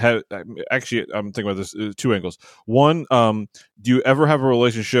actually, I'm thinking about this two angles. One, do you ever have a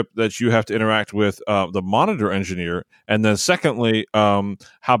relationship that you have to interact with the monitor engineer? And then secondly, how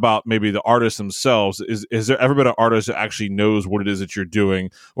about maybe the artists themselves? Is there ever been an artist that actually knows what it is that you're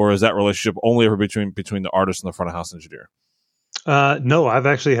doing, or is that relationship only ever between the artist and the front of house engineer? No, I've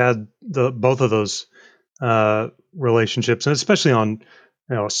actually had both of those relationships, and especially on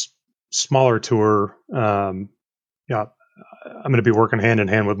a smaller tour. I'm going to be working hand in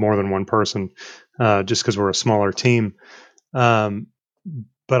hand with more than one person, just because we're a smaller team. But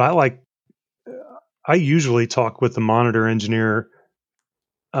I I usually talk with the monitor engineer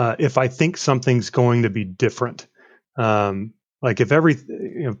if I think something's going to be different. Like if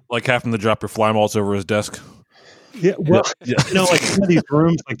like having to drop your fly malts over his desk. yeah, well, Yeah. like some of these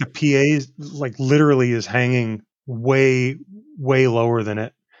rooms, like the PA, like literally is hanging way, way lower than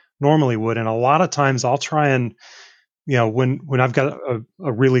it normally would. And a lot of times I'll try and, when I've got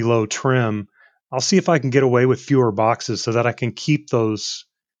a really low trim, I'll see if I can get away with fewer boxes so that I can keep those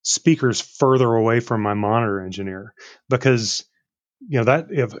speakers further away from my monitor engineer, because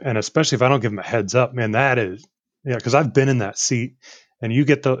and especially if I don't give them a heads up, man, that is, because I've been in that seat, and you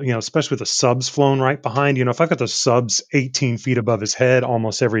get especially with the subs flown right behind, if I've got the subs 18 feet above his head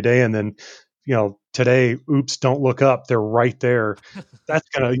almost every day, and then, today, oops, don't look up, they're right there. That's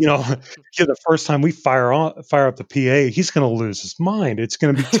gonna, the first time we fire up the PA, he's gonna lose his mind. It's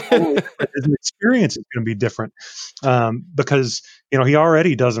gonna be totally different. His experience is gonna be different, because he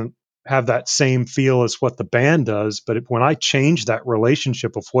already doesn't have that same feel as what the band does. But when I change that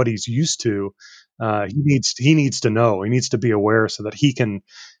relationship of what he's used to, he needs to know, he needs to be aware so that he can,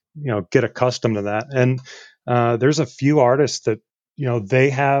 get accustomed to that. And there's a few artists that, they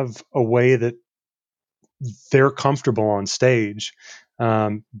have a way that they're comfortable on stage.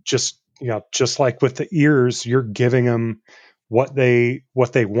 Just like with the ears, you're giving them what they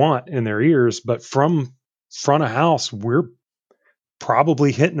want in their ears, but from front of house, we're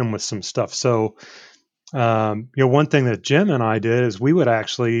probably hitting them with some stuff. So, one thing that Jim and I did is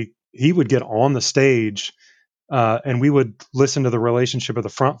he would get on the stage, and we would listen to the relationship of the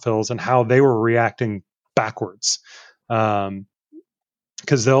front fills and how they were reacting backwards.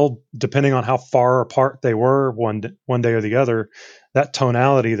 Because depending on how far apart they were one day or the other, that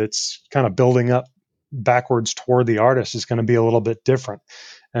tonality that's kind of building up backwards toward the artist is going to be a little bit different.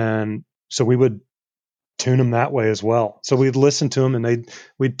 And so we would tune them that way as well. So we'd listen to them, and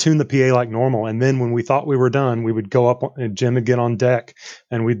we'd tune the PA like normal. And then when we thought we were done, we would go up, and Jim would get on deck,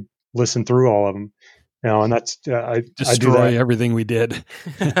 and we'd listen through all of them. And that's destroy I do that. Everything we did.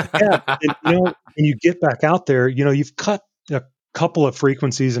 Yeah, and, when you get back out there, you've cut a couple of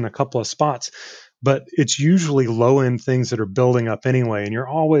frequencies and a couple of spots, but it's usually low end things that are building up anyway. And you're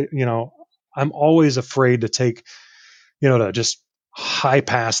always, I'm always afraid to take, to just high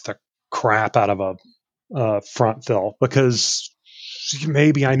pass the crap out of a front fill, because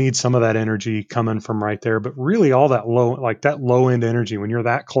maybe I need some of that energy coming from right there. But really all that low end energy, when you're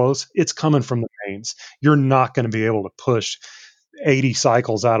that close, it's coming from the mains. You're not going to be able to push 80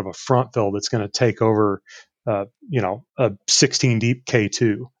 cycles out of a front fill that's going to take over a 16 deep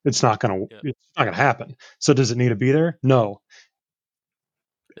K2. It's not going to happen. So does it need to be there? No.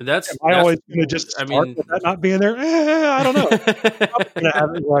 That's always going to just start with that not being there. I don't know. I'm gonna have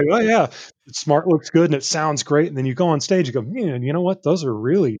it like, oh yeah, Smart looks good and it sounds great. And then you go on stage, you go, man, you know what? Those are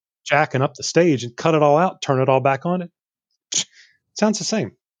really jacking up the stage, and cut it all out, turn it all back on. It sounds the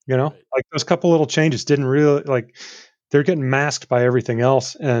same, like those couple little changes didn't really, like, they're getting masked by everything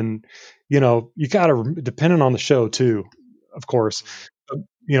else. And, you got to, depending on the show too, of course,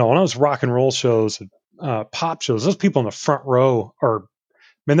 when I was rock and roll shows, pop shows, those people in the front row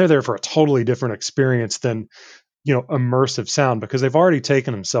they're there for a totally different experience than, immersive sound, because they've already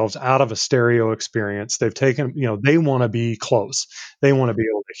taken themselves out of a stereo experience. They've taken, they want to be close. They want to be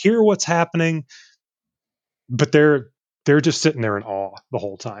able to hear what's happening, but they're just sitting there in awe the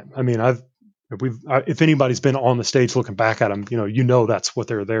whole time. I mean, if anybody's been on the stage looking back at them, that's what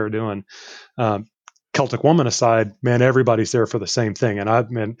they're there doing. Celtic Woman aside, man, everybody's there for the same thing.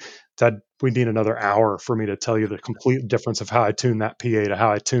 And we need another hour for me to tell you the complete difference of how I tune that PA to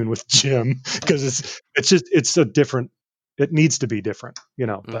how I tune with Jim, because it's a different, it needs to be different,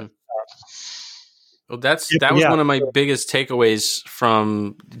 but. Well, that was one of my biggest takeaways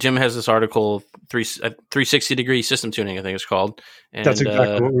from Jim. Has this article, 360 degree system tuning, I think it's called. And, that's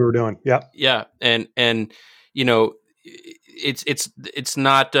exactly what we were doing. Yeah. Yeah. And it's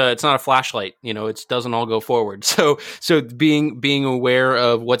not a flashlight, it doesn't all go forward. So being aware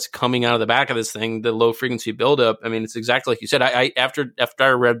of what's coming out of the back of this thing, the low frequency buildup. I mean, it's exactly like you said. After I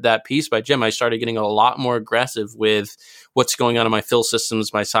read that piece by Jim, I started getting a lot more aggressive with what's going on in my fill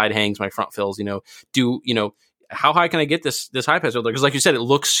systems, my side hangs, my front fills. How high can I get this high pass filter? Because like you said, it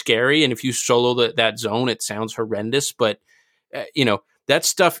looks scary, and if you solo that zone, it sounds horrendous. But that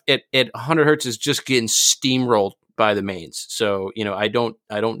stuff at 100 hertz is just getting steamrolled by the mains. So, I don't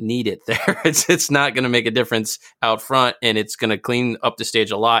need it there. It's not going to make a difference out front, and it's going to clean up the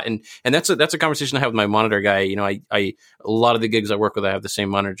stage a lot. And that's a conversation I have with my monitor guy. A lot of the gigs I work with, I have the same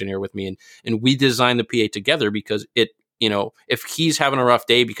monitor engineer with me, and we design the PA together, because if he's having a rough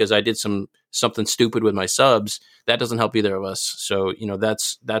day because I did some something stupid with my subs, that doesn't help either of us. So,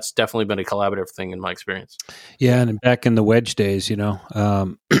 that's definitely been a collaborative thing in my experience. Yeah. And back in the wedge days,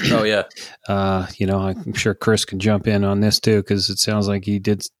 Oh yeah. I'm sure Chris can jump in on this too, because it sounds like he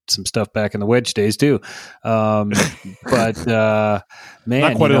did some stuff back in the wedge days too. But man,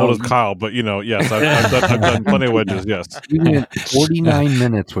 not quite as old as Kyle, but yes, I've done plenty of wedges. Yes, You went 49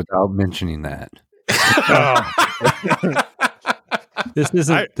 minutes without mentioning that. This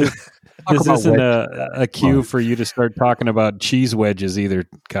isn't this isn't a cue for you to start talking about cheese wedges either,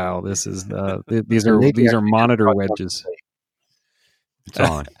 Kyle. This is these are monitor wedges. It's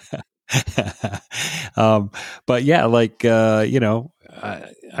on. But yeah,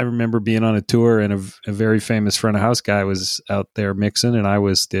 I remember being on a tour and a very famous front of house guy was out there mixing, and I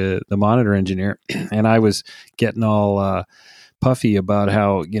was the monitor engineer, and I was getting all puffy about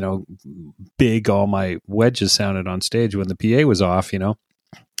how big all my wedges sounded on stage when the PA was off,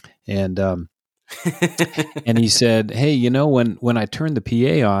 and and he said, "Hey, when I turn the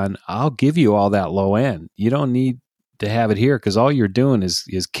PA on, I'll give you all that low end. You don't need to have it here, because all you're doing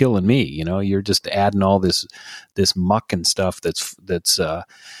is killing me. You're just adding all this muck and stuff that's out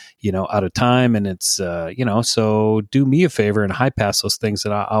of time, and it's so do me a favor and high pass those things,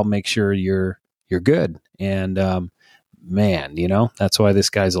 and I'll make sure you're good." And man, that's why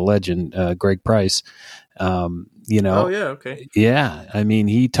this guy's a legend, Greg Price. Oh yeah, okay. Yeah, I mean,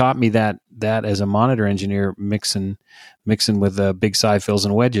 he taught me that as a monitor engineer, mixing with big side fills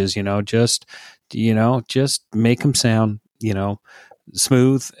and wedges. Just make them sound,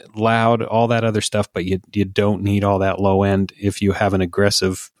 smooth, loud, all that other stuff. But you don't need all that low end if you have an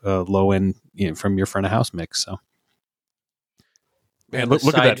aggressive low end from your front of house mix. So, man, look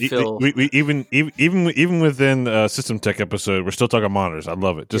at that. Even within System Tech episode, we're still talking monitors. I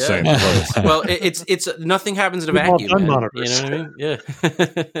love it. Just saying. I love it. Well, it's nothing happens in a vacuum. Man. Monitors. You know what I mean? Yeah,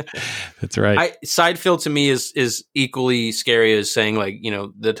 that's right. Side fill to me is equally scary as saying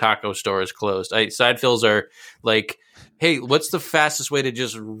the taco store is closed. Side fills are like, hey, what's the fastest way to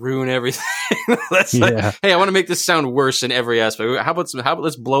just ruin everything? Hey, I want to make this sound worse in every aspect. How about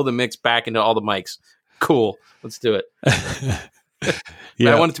let's blow the mix back into all the mics? Cool, let's do it.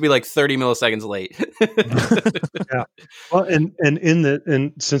 Yeah. I want it to be like 30 milliseconds late. Yeah. Well,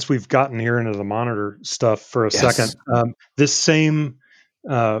 and since we've gotten here into the monitor stuff for a second, this same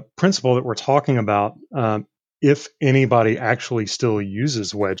principle that we're talking about, if anybody actually still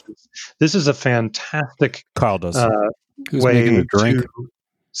uses wedges, this is a fantastic Kyle does. way to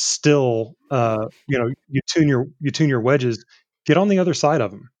still, you tune your wedges, get on the other side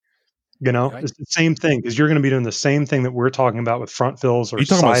of them. Right. It's the same thing, because you're going to be doing the same thing that we're talking about with front fills. Or are you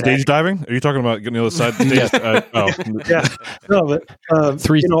talking about stage diving? Are you talking about getting the other side? Yeah, no, but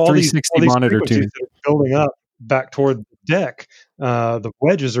 360 monitor too, building up back toward the deck. The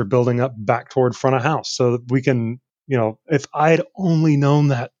wedges are building up back toward front of house, so that we can, if I'd only known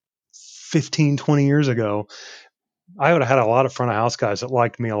that 15, 20 years ago, I would have had a lot of front of house guys that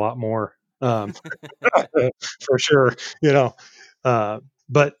liked me a lot more, for sure.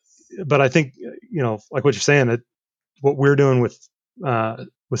 But I think, like what you're saying, what we're doing with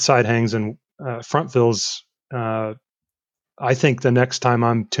side hangs and front fills, I think the next time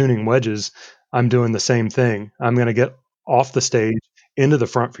I'm tuning wedges, I'm doing the same thing. I'm going to get off the stage into the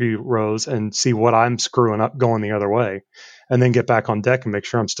front few rows and see what I'm screwing up going the other way, and then get back on deck and make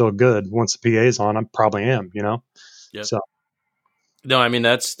sure I'm still good. Once the PA's on, I probably am, Yep. So. No, I mean,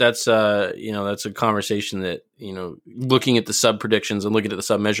 that's a conversation that, looking at the sub predictions and looking at the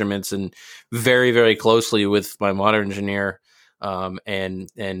sub measurements and very, very closely with my monitor engineer, and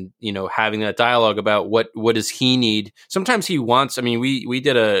having that dialogue about what does he need. Sometimes he wants, I mean, we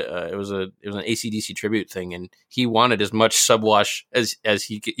did it was an AC/DC tribute thing, and he wanted as much sub wash as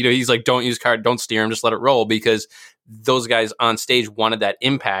he could. He's like, don't use card, don't steer him, just let it roll, because those guys on stage wanted that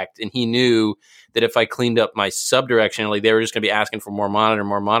impact, and he knew that if I cleaned up my sub directionally, they were just going to be asking for more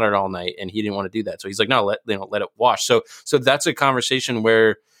monitor all night, and he didn't want to do that. So he's like, no, let it wash. So that's a conversation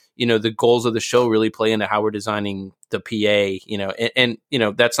where the goals of the show really play into how we're designing the PA. And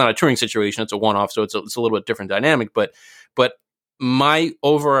that's not a touring situation; it's a one-off, so it's a little bit different dynamic. But my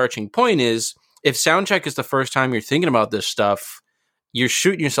overarching point is, if soundcheck is the first time you're thinking about this stuff, you're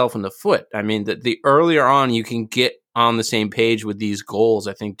shooting yourself in the foot. I mean, the earlier on you can get on the same page with these goals,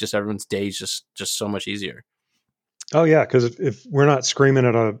 I think just everyone's day is just so much easier. Oh yeah, because if we're not screaming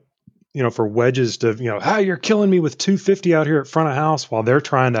at for wedges to, you're killing me with 250 out here at front of house, while they're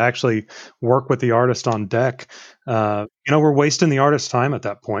trying to actually work with the artist on deck, we're wasting the artist's time at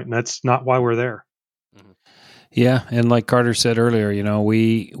that point, and that's not why we're there. Mm-hmm. Yeah, and like Carter said earlier,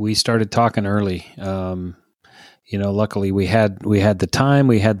 we started talking early. luckily we had the time,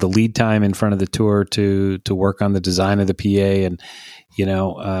 we had the lead time in front of the tour to work on the design of the PA, and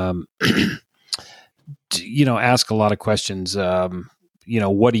ask a lot of questions.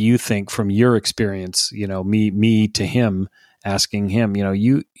 What do you think from your experience? Me to him, asking him.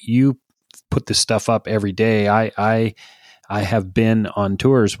 You put this stuff up every day. I have been on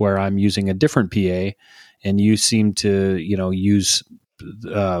tours where I'm using a different PA, and you seem to use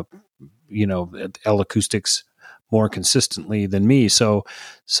L Acoustics more consistently than me. So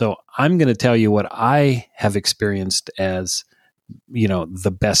I'm going to tell you what I have experienced as,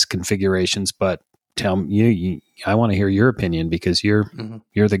 the best configurations, but tell me, I want to hear your opinion, because you're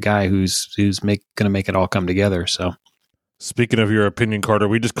the guy who's going to make it all come together. So speaking of your opinion, Carter,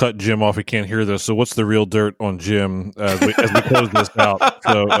 we just cut Jim off. He can't hear this. So what's the real dirt on Jim as we close this out?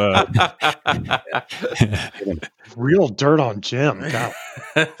 So real dirt on Jim. God.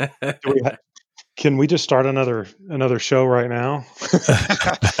 Can we just start another show right now?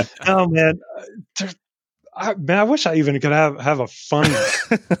 Oh man, I wish I even could have a fun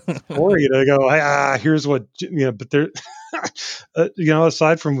story to go. Here's what but there,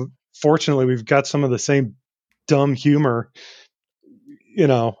 aside from, fortunately, we've got some of the same dumb humor.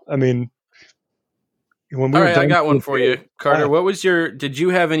 I mean, when we all were right, done, I got one for you, Carter. What was did you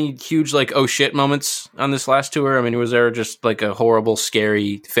have any huge oh shit moments on this last tour? I mean, was there just a horrible,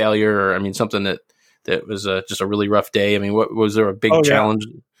 scary failure, or I mean, something that was just a really rough day? I mean, what was there a big challenge?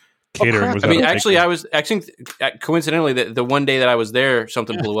 Catering was. I mean, actually, coincidentally, the one day that I was there,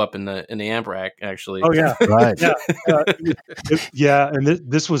 something blew up in the amp rack. Actually, oh yeah, Right. yeah, and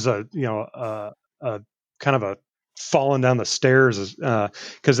this was a kind of a falling down the stairs,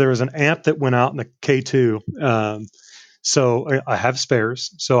 because there was an amp that went out in the K2. So I have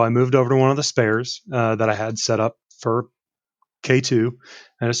spares. So I moved over to one of the spares that I had set up for K2,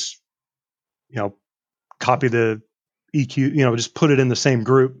 and just copy the EQ, just put it in the same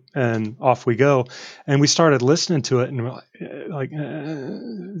group, and off we go. And we started listening to it, and we're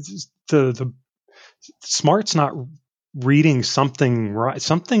the Smart's not reading something right.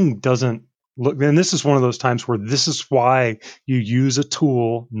 Something doesn't look. And this is one of those times where this is why you use a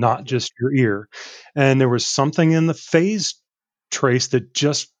tool, not just your ear. And there was something in the phase trace that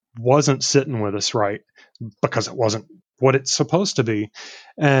just wasn't sitting with us right, because it wasn't what it's supposed to be.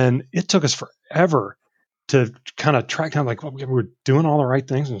 And it took us forever to kind of track down, we were doing all the right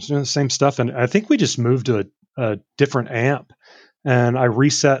things and doing the same stuff. And I think we just moved to a different amp, and I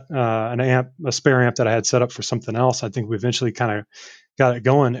reset a spare amp that I had set up for something else. I think we eventually kind of got it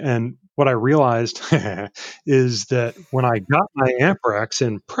going. And what I realized is that when I got my amp racks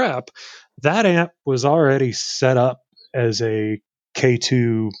in prep, that amp was already set up as a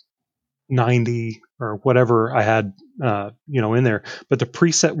K2 90 or whatever I had, in there, but the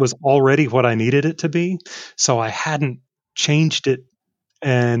preset was already what I needed it to be. So I hadn't changed it,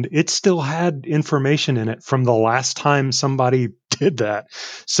 and it still had information in it from the last time somebody did that.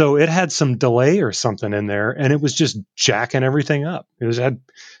 So it had some delay or something in there, and it was just jacking everything up. It had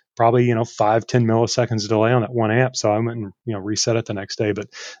probably, 5-10 milliseconds delay on that one amp. So I went and, reset it the next day, but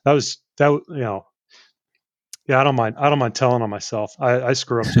yeah, I don't mind telling on myself. I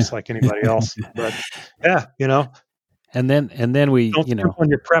screw up just like anybody else. But yeah, And then we, don't screw on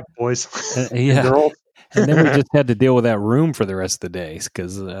your prep, boys. Yeah. And then we just had to deal with that room for the rest of the days,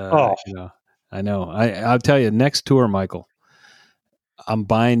 because I know. I'll tell you, next tour, Michael, I'm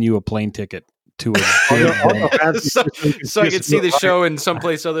buying you a plane ticket to a so I can see the show in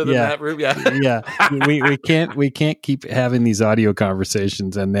someplace other than that room. Yeah. We can't keep having these audio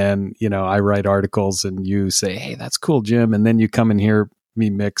conversations, and then I write articles and you say, "Hey, that's cool, Jim," and then you come and hear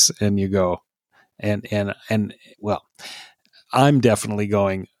me mix and you go, and well, I'm definitely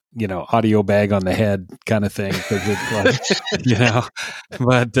going, audio bag on the head kind of thing, because it's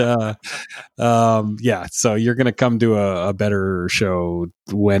but yeah, so you're going to come to a better show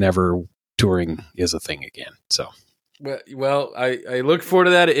whenever touring is a thing again. So well, I look forward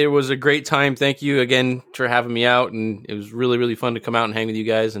to that. It was a great time. Thank you again for having me out, and it was really, really fun to come out and hang with you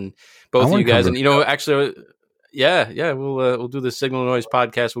guys, and both of you guys. And actually, yeah, we'll do the Signal Noise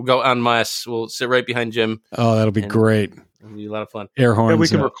podcast. We'll go en masse. We'll sit right behind Jim. Oh, that'll be great. It'll be a lot of fun. Air horns. Yeah, we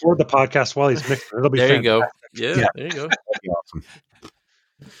can record the podcast while he's mixing. It'll be there. fantastic. You go. Yeah, there you go. That'd be awesome.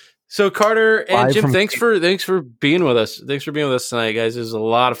 So Carter and Live Jim, from- thanks for being with us. Thanks for being with us tonight, guys. It was a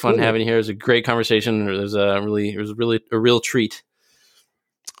lot of fun having you here. It was a great conversation. It was really a real treat.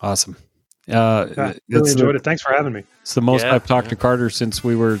 Awesome. Really enjoyed it. Thanks for having me. It's the most I've talked to Carter since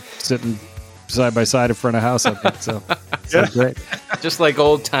we were sitting side by side in front of house, I think. So, Yeah. great. Just like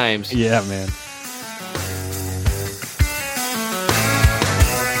old times. Yeah, man.